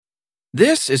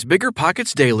This is Bigger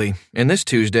Pockets Daily, and this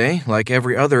Tuesday, like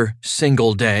every other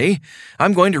single day,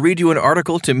 I'm going to read you an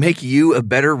article to make you a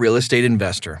better real estate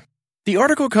investor. The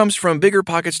article comes from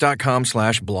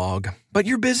biggerpockets.com/blog, but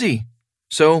you're busy,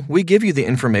 so we give you the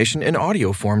information in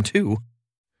audio form too.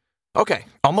 Okay,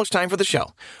 almost time for the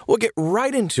show. We'll get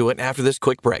right into it after this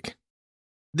quick break.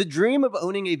 The dream of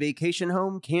owning a vacation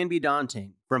home can be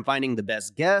daunting. From finding the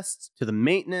best guests, to the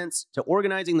maintenance, to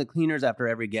organizing the cleaners after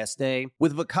every guest day,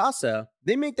 with Vacasa,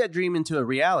 they make that dream into a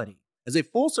reality. As a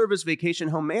full-service vacation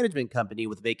home management company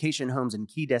with vacation homes in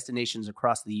key destinations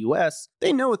across the U.S.,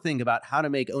 they know a thing about how to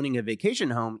make owning a vacation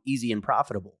home easy and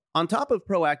profitable. On top of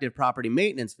proactive property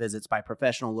maintenance visits by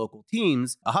professional local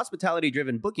teams, a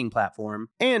hospitality-driven booking platform,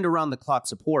 and around-the-clock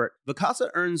support,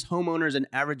 Vacasa earns homeowners an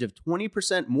average of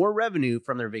 20% more revenue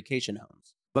from their vacation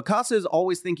homes. Vacasa is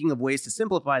always thinking of ways to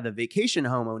simplify the vacation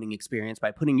home owning experience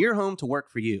by putting your home to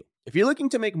work for you. If you're looking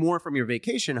to make more from your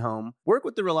vacation home, work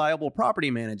with the reliable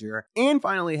property manager, and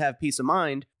finally have peace of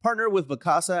mind, partner with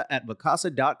Vacasa at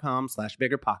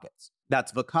vacasa.com/biggerpockets.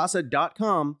 That's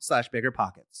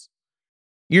vacasa.com/biggerpockets.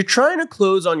 You're trying to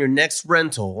close on your next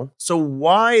rental, so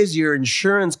why is your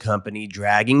insurance company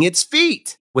dragging its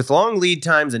feet? With long lead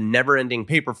times and never-ending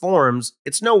paper forms,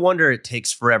 it's no wonder it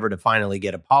takes forever to finally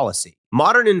get a policy.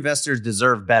 Modern investors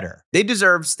deserve better. They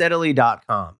deserve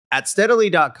Steadily.com. At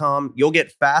Steadily.com, you'll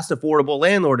get fast, affordable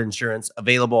landlord insurance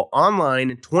available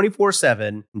online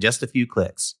 24/7 in just a few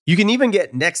clicks. You can even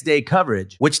get next-day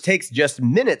coverage, which takes just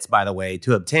minutes, by the way,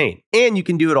 to obtain. And you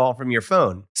can do it all from your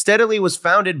phone. Steadily was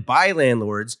founded by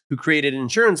landlords who created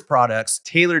insurance products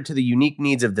tailored to the unique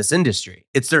needs of this industry.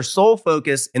 It's their sole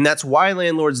focus, and that's why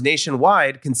landlords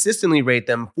nationwide consistently rate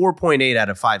them 4.8 out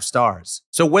of 5 stars.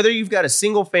 So whether you've got a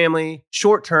single-family,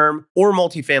 short-term, or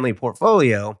multifamily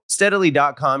portfolio,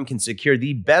 Steadily.com can secure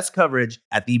the best coverage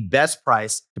at the best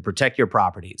price to protect your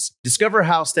properties. Discover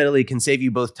how Steadily can save you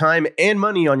both time and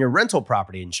money on your rental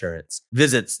property insurance.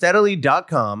 Visit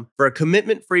Steadily.com for a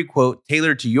commitment-free quote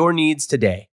tailored to your needs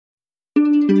today.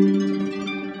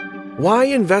 Why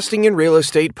investing in real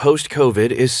estate post-COVID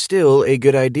is still a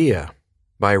good idea,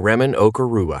 by Remen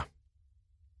Okorua.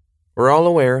 We're all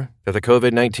aware that the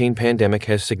COVID-19 pandemic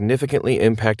has significantly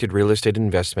impacted real estate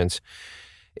investments.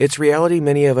 It's reality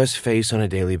many of us face on a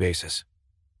daily basis.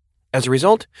 As a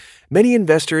result, many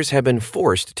investors have been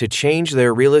forced to change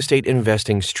their real estate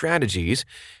investing strategies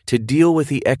to deal with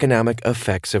the economic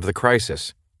effects of the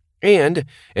crisis. And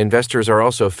investors are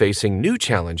also facing new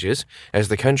challenges as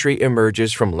the country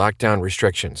emerges from lockdown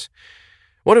restrictions.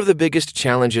 One of the biggest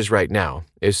challenges right now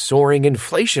is soaring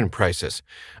inflation prices.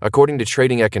 According to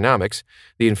Trading Economics,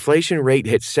 the inflation rate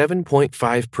hit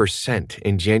 7.5%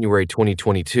 in January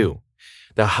 2022,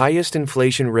 the highest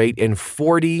inflation rate in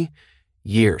 40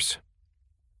 years.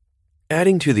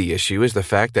 Adding to the issue is the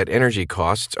fact that energy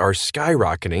costs are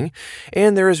skyrocketing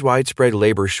and there is widespread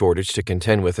labor shortage to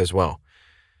contend with as well.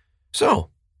 So,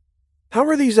 how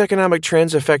are these economic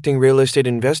trends affecting real estate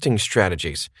investing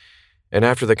strategies? And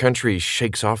after the country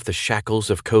shakes off the shackles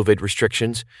of COVID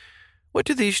restrictions, what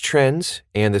do these trends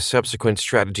and the subsequent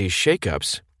strategy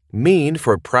shakeups mean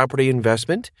for property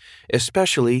investment,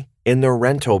 especially in the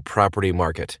rental property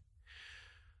market?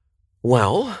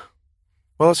 Well,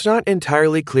 while it's not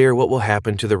entirely clear what will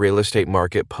happen to the real estate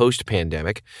market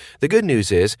post-pandemic, the good news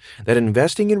is that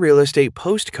investing in real estate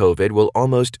post-COVID will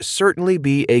almost certainly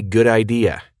be a good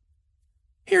idea.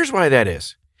 Here's why that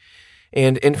is.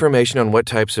 And information on what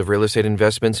types of real estate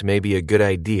investments may be a good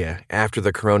idea after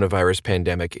the coronavirus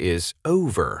pandemic is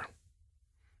over.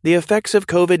 The effects of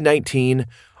COVID-19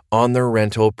 on the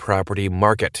rental property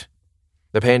market.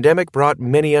 The pandemic brought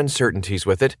many uncertainties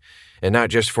with it, and not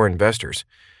just for investors.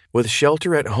 With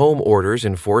shelter-at-home orders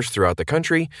enforced throughout the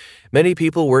country, many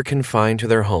people were confined to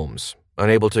their homes,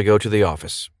 unable to go to the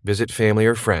office, visit family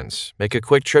or friends, make a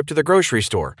quick trip to the grocery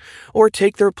store, or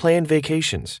take their planned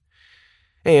vacations.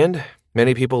 And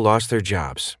many people lost their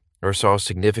jobs or saw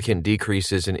significant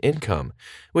decreases in income,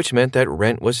 which meant that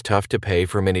rent was tough to pay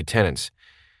for many tenants.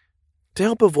 To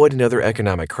help avoid another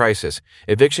economic crisis,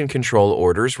 eviction control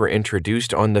orders were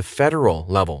introduced on the federal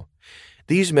level.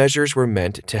 These measures were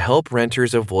meant to help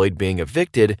renters avoid being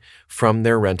evicted from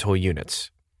their rental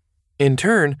units. In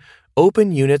turn,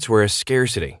 open units were a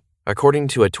scarcity. According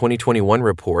to a 2021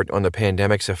 report on the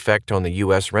pandemic's effect on the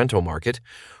U.S. rental market,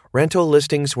 rental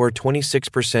listings were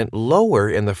 26% lower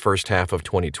in the first half of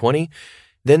 2020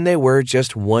 than they were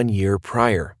just 1 year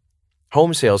prior.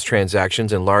 Home sales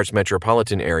transactions in large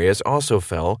metropolitan areas also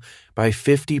fell by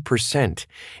 50%,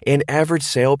 and average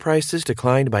sale prices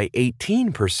declined by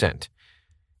 18%.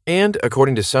 And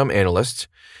according to some analysts,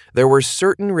 there were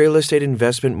certain real estate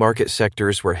investment market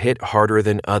sectors were hit harder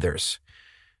than others.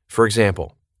 For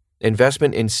example,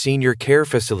 investment in senior care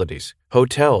facilities,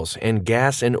 hotels, and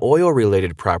gas and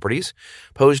oil-related properties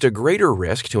posed a greater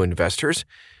risk to investors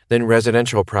than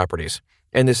residential properties,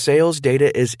 and the sales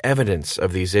data is evidence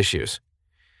of these issues.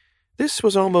 This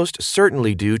was almost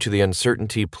certainly due to the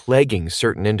uncertainty plaguing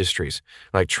certain industries,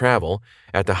 like travel,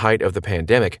 at the height of the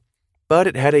pandemic, but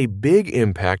it had a big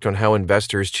impact on how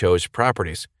investors chose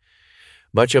properties.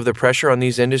 Much of the pressure on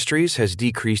these industries has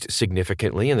decreased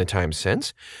significantly in the time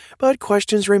since, but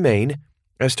questions remain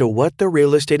as to what the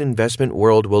real estate investment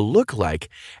world will look like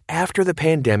after the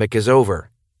pandemic is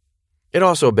over. It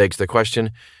also begs the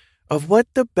question of what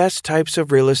the best types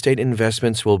of real estate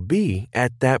investments will be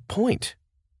at that point.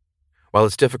 While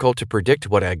it's difficult to predict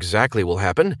what exactly will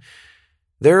happen,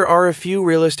 there are a few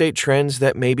real estate trends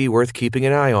that may be worth keeping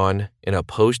an eye on in a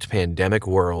post-pandemic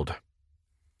world.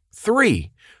 3.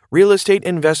 Real estate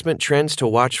investment trends to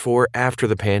watch for after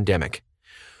the pandemic.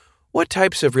 What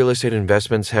types of real estate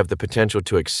investments have the potential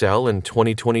to excel in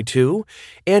 2022,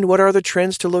 and what are the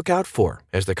trends to look out for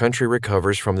as the country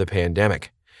recovers from the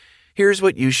pandemic? Here's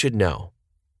what you should know.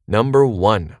 Number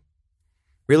 1.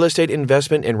 Real estate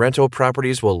investment in rental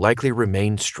properties will likely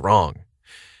remain strong.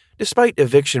 Despite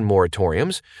eviction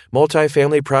moratoriums,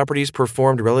 multifamily properties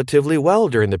performed relatively well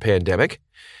during the pandemic.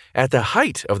 At the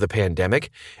height of the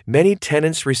pandemic, many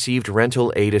tenants received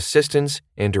rental aid assistance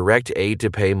and direct aid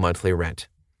to pay monthly rent,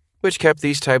 which kept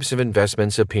these types of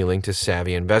investments appealing to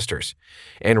savvy investors,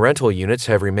 and rental units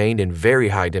have remained in very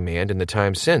high demand in the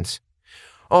time since.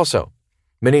 Also,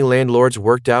 many landlords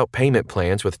worked out payment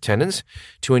plans with tenants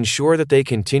to ensure that they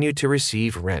continued to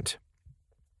receive rent.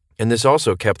 And this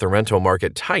also kept the rental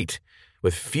market tight,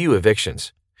 with few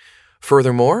evictions.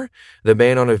 Furthermore, the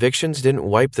ban on evictions didn't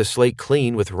wipe the slate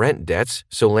clean with rent debts,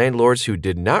 so landlords who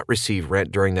did not receive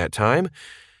rent during that time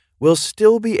will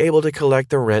still be able to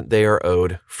collect the rent they are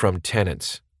owed from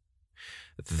tenants.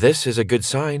 This is a good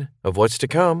sign of what's to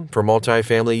come for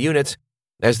multifamily units,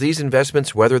 as these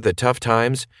investments weathered the tough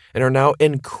times and are now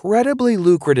incredibly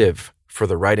lucrative for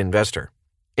the right investor.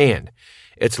 And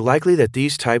it's likely that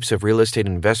these types of real estate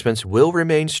investments will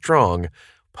remain strong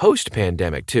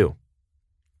post-pandemic too.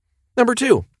 Number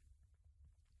 2.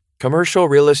 Commercial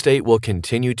real estate will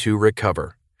continue to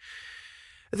recover.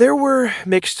 There were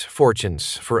mixed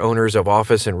fortunes for owners of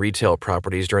office and retail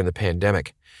properties during the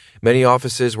pandemic. Many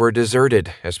offices were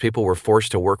deserted as people were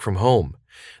forced to work from home.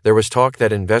 There was talk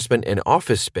that investment in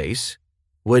office space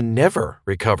would never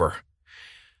recover.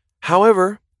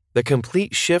 However, the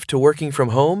complete shift to working from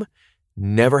home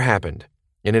never happened,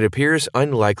 and it appears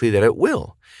unlikely that it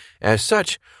will. As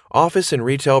such, office and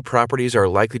retail properties are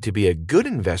likely to be a good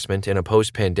investment in a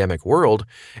post-pandemic world,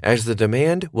 as the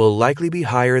demand will likely be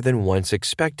higher than once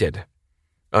expected.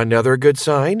 Another good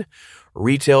sign: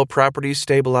 retail properties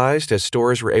stabilized as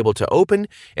stores were able to open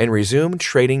and resume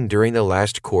trading during the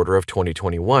last quarter of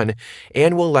 2021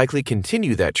 and will likely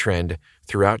continue that trend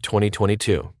throughout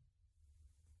 2022.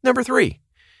 Number 3.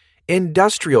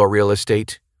 Industrial real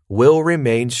estate will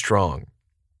remain strong.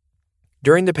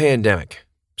 During the pandemic,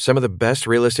 some of the best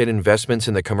real estate investments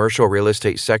in the commercial real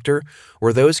estate sector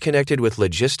were those connected with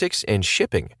logistics and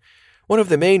shipping. One of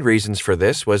the main reasons for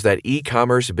this was that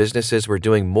e-commerce businesses were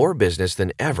doing more business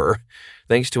than ever,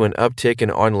 thanks to an uptick in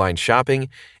online shopping,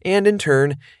 and in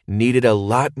turn, needed a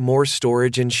lot more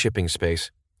storage and shipping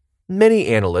space. Many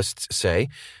analysts say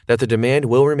that the demand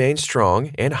will remain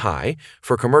strong and high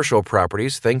for commercial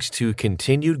properties thanks to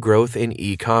continued growth in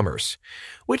e-commerce,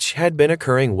 which had been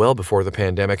occurring well before the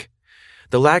pandemic.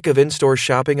 The lack of in-store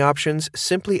shopping options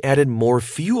simply added more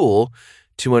fuel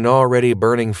to an already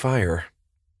burning fire.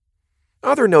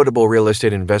 Other notable real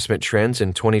estate investment trends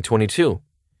in 2022.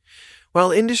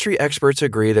 While industry experts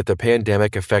agree that the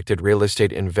pandemic affected real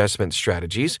estate investment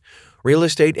strategies, real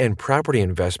estate and property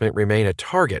investment remain a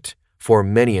target for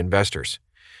many investors.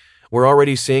 We're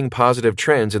already seeing positive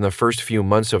trends in the first few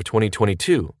months of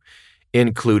 2022,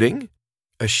 including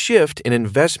a shift in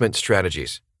investment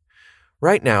strategies.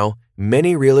 Right now,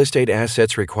 many real estate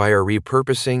assets require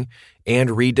repurposing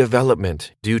and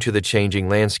redevelopment due to the changing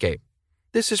landscape.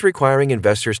 This is requiring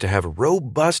investors to have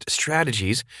robust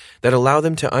strategies that allow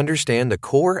them to understand the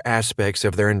core aspects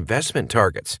of their investment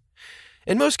targets.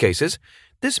 In most cases,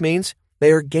 this means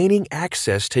they are gaining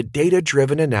access to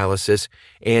data-driven analysis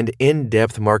and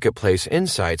in-depth marketplace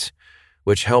insights,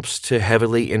 which helps to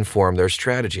heavily inform their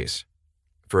strategies.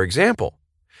 For example,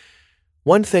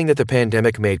 one thing that the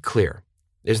pandemic made clear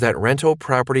is that rental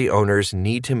property owners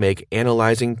need to make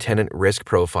analyzing tenant risk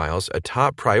profiles a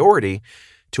top priority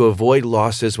to avoid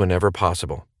losses whenever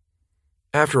possible.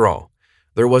 After all,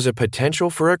 there was a potential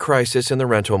for a crisis in the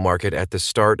rental market at the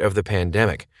start of the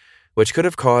pandemic, which could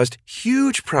have caused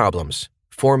huge problems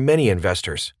for many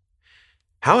investors.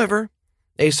 However,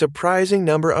 a surprising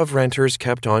number of renters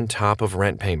kept on top of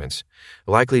rent payments,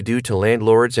 likely due to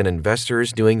landlords and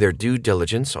investors doing their due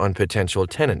diligence on potential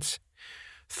tenants.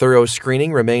 Thorough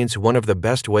screening remains one of the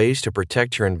best ways to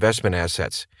protect your investment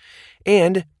assets,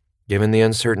 and, given the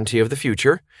uncertainty of the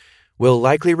future, will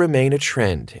likely remain a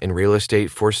trend in real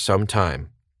estate for some time.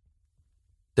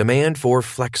 Demand for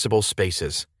flexible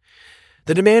spaces.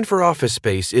 The demand for office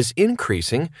space is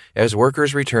increasing as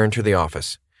workers return to the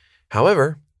office.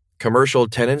 However, commercial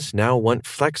tenants now want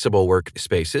flexible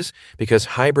workspaces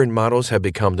because hybrid models have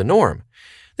become the norm.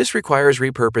 This requires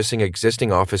repurposing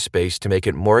existing office space to make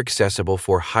it more accessible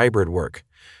for hybrid work,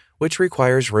 which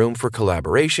requires room for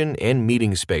collaboration and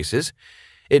meeting spaces.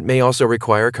 It may also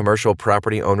require commercial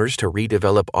property owners to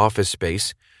redevelop office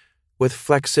space with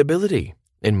flexibility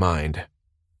in mind.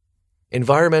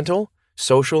 Environmental,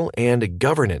 social, and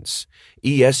governance,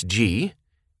 ESG,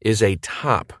 is a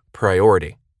top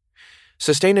priority.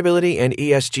 Sustainability and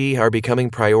ESG are becoming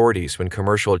priorities when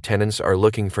commercial tenants are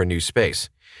looking for new space.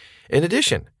 In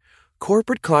addition,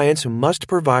 corporate clients must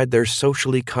provide their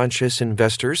socially conscious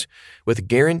investors with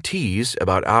guarantees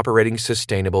about operating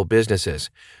sustainable businesses,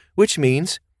 which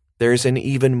means there's an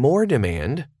even more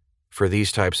demand for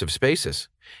these types of spaces.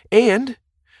 And,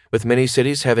 with many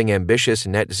cities having ambitious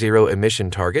net zero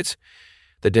emission targets,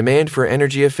 the demand for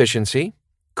energy efficiency,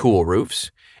 cool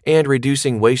roofs, and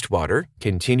reducing wastewater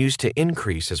continues to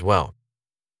increase as well.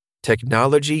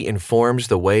 Technology informs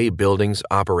the way buildings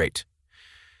operate.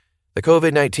 The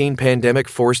COVID-19 pandemic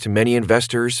forced many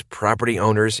investors, property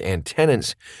owners, and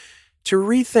tenants to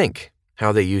rethink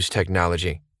how they use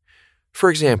technology. For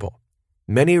example,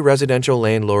 many residential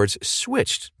landlords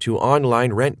switched to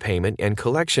online rent payment and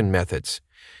collection methods.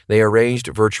 They arranged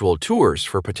virtual tours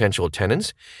for potential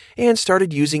tenants and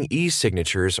started using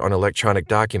e-signatures on electronic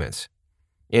documents.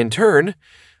 In turn,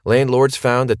 landlords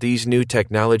found that these new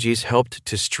technologies helped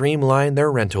to streamline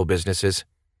their rental businesses.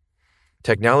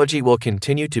 Technology will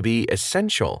continue to be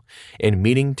essential in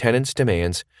meeting tenants'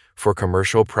 demands for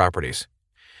commercial properties.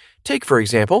 Take, for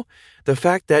example, the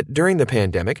fact that during the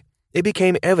pandemic, it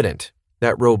became evident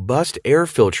that robust air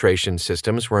filtration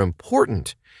systems were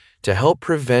important to help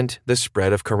prevent the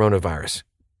spread of coronavirus.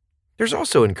 There's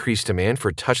also increased demand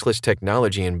for touchless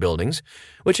technology in buildings,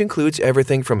 which includes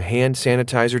everything from hand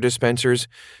sanitizer dispensers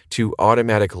to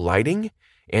automatic lighting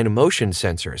and motion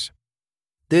sensors.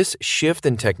 This shift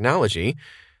in technology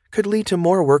could lead to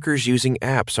more workers using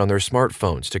apps on their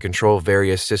smartphones to control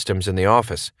various systems in the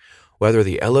office, whether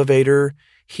the elevator,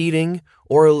 heating,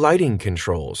 or lighting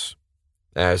controls.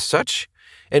 As such,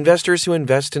 investors who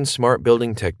invest in smart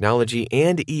building technology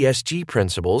and ESG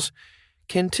principles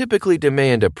can typically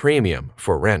demand a premium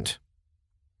for rent.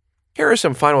 Here are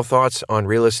some final thoughts on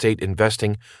real estate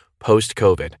investing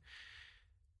post-COVID.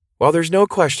 While there's no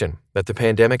question that the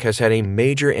pandemic has had a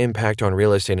major impact on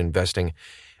real estate investing,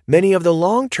 many of the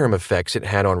long-term effects it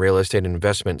had on real estate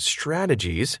investment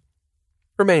strategies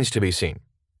remains to be seen.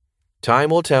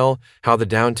 Time will tell how the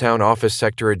downtown office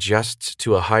sector adjusts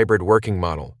to a hybrid working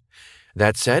model.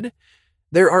 That said,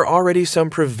 there are already some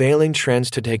prevailing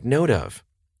trends to take note of.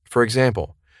 For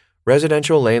example,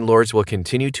 residential landlords will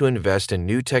continue to invest in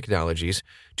new technologies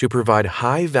to provide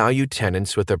high-value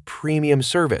tenants with a premium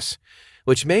service,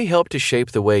 which may help to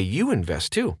shape the way you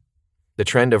invest too. The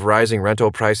trend of rising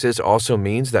rental prices also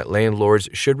means that landlords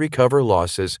should recover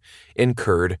losses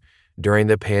incurred during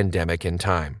the pandemic in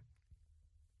time.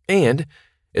 And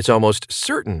it's almost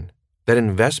certain that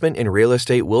investment in real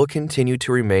estate will continue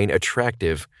to remain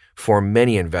attractive for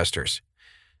many investors.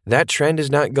 That trend is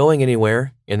not going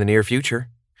anywhere in the near future,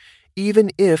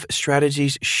 even if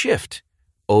strategies shift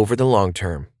over the long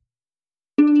term.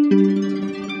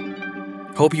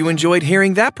 Hope you enjoyed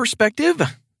hearing that perspective.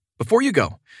 Before you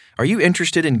go, are you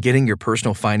interested in getting your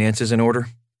personal finances in order?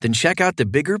 Then check out the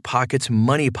Bigger Pockets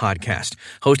Money podcast,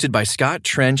 hosted by Scott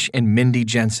Trench and Mindy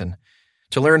Jensen.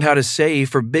 To learn how to save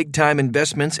for big-time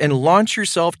investments and launch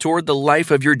yourself toward the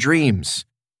life of your dreams.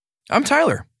 I'm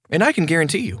Tyler, and I can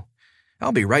guarantee you,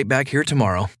 I'll be right back here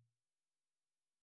tomorrow.